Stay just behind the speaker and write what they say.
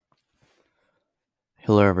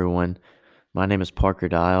Hello, everyone. My name is Parker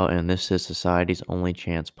Dial, and this is Society's Only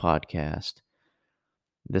Chance podcast.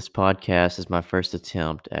 This podcast is my first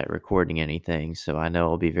attempt at recording anything, so I know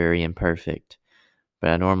it'll be very imperfect, but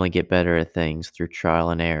I normally get better at things through trial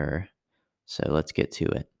and error. So let's get to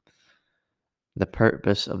it. The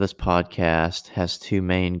purpose of this podcast has two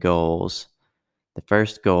main goals. The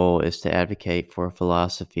first goal is to advocate for a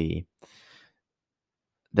philosophy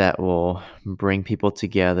that will bring people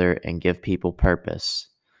together and give people purpose.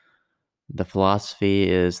 The philosophy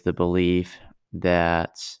is the belief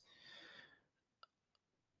that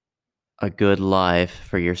a good life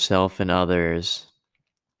for yourself and others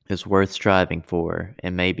is worth striving for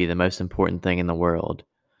and may be the most important thing in the world.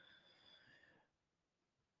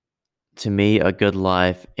 To me, a good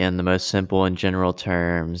life, in the most simple and general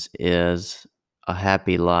terms, is a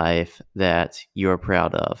happy life that you are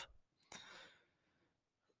proud of.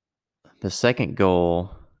 The second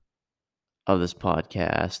goal of this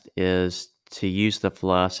podcast is to use the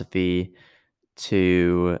philosophy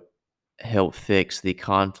to help fix the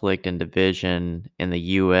conflict and division in the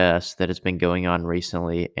U.S. that has been going on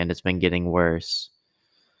recently, and it's been getting worse.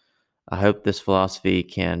 I hope this philosophy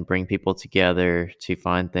can bring people together to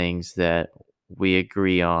find things that we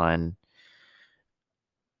agree on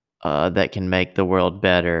that can make the world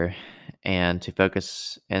better, and to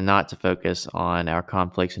focus and not to focus on our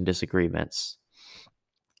conflicts and disagreements.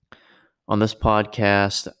 On this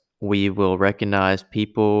podcast, we will recognize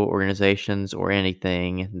people, organizations, or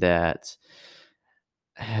anything that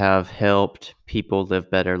have helped people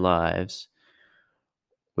live better lives.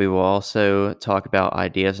 We will also talk about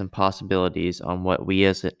ideas and possibilities on what we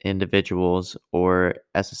as individuals or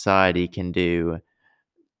as society can do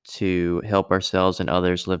to help ourselves and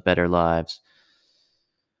others live better lives.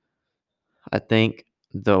 I think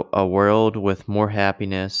a world with more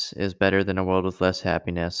happiness is better than a world with less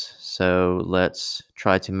happiness. So let's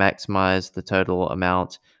try to maximize the total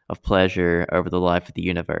amount of pleasure over the life of the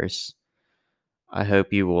universe. I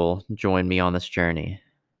hope you will join me on this journey.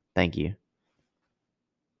 Thank you.